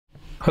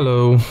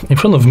Hello, in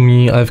front of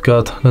me I've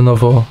got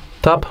Lenovo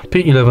Tab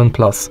P11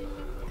 Plus.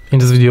 In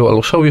this video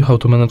I'll show you how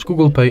to manage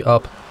Google Pay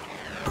app.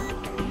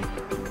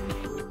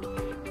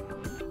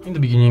 In the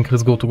beginning,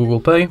 let's go to Google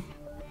Pay.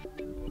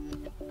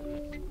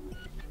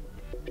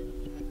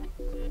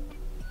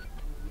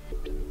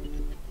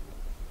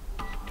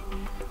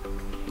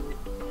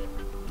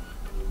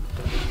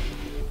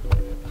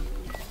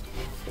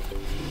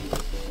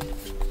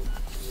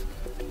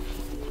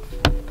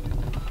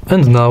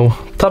 And now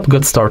tap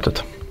Get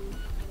Started.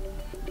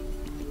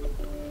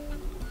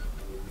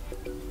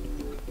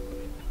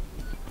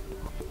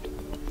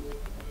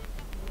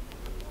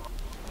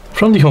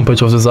 From the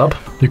homepage of this app,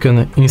 you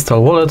can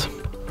install Wallet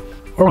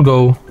or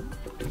go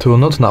to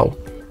Not Now.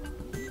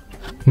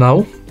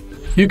 Now,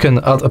 you can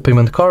add a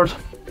payment card,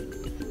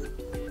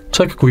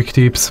 check quick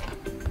tips,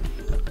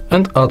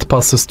 and add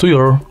passes to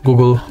your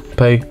Google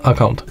Pay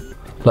account,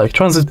 like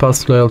Transit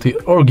Pass, Loyalty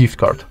or Gift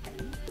Card.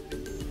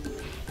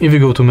 If you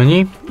go to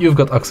Menu, you've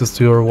got access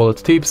to your wallet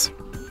tips,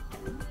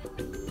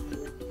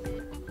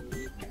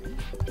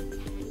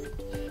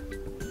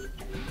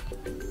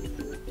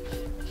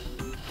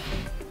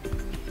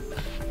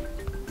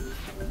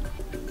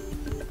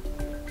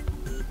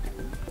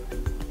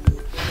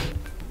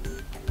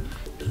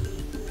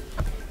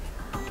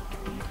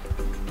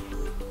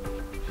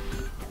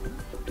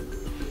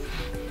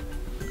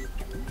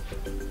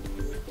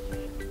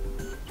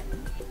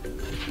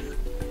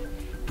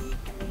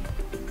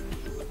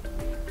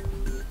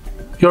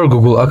 your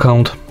Google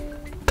account,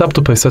 tap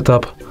to Pay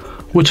Setup,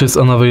 which is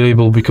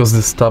unavailable because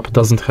this tab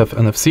doesn't have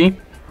NFC.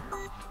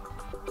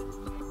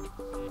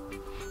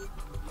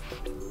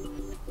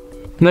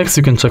 Next,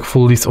 you can check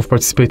full list of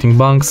participating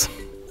banks.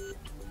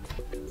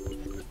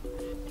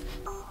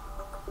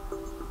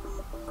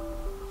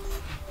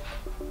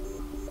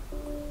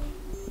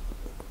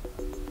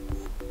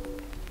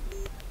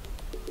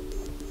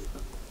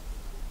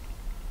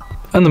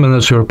 And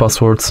manage your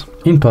passwords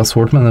in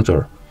Password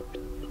Manager.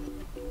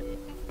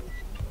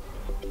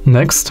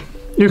 Next,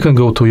 you can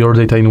go to Your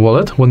Data in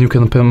Wallet, when you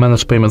can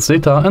manage payments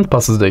data and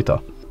passes data.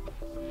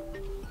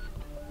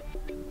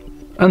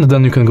 And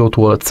then you can go to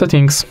Wallet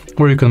Settings,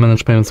 where you can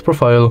manage payments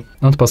profile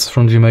and passes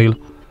from Gmail,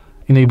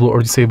 enable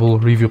or disable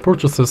review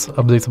purchases,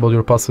 updates about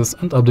your passes,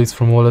 and updates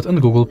from Wallet and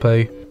Google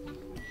Pay.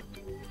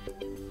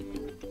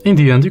 In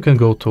the end, you can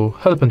go to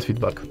Help and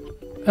Feedback.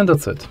 And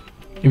that's it.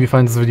 If you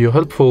find this video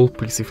helpful,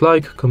 please leave a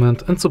like,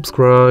 comment and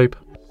subscribe.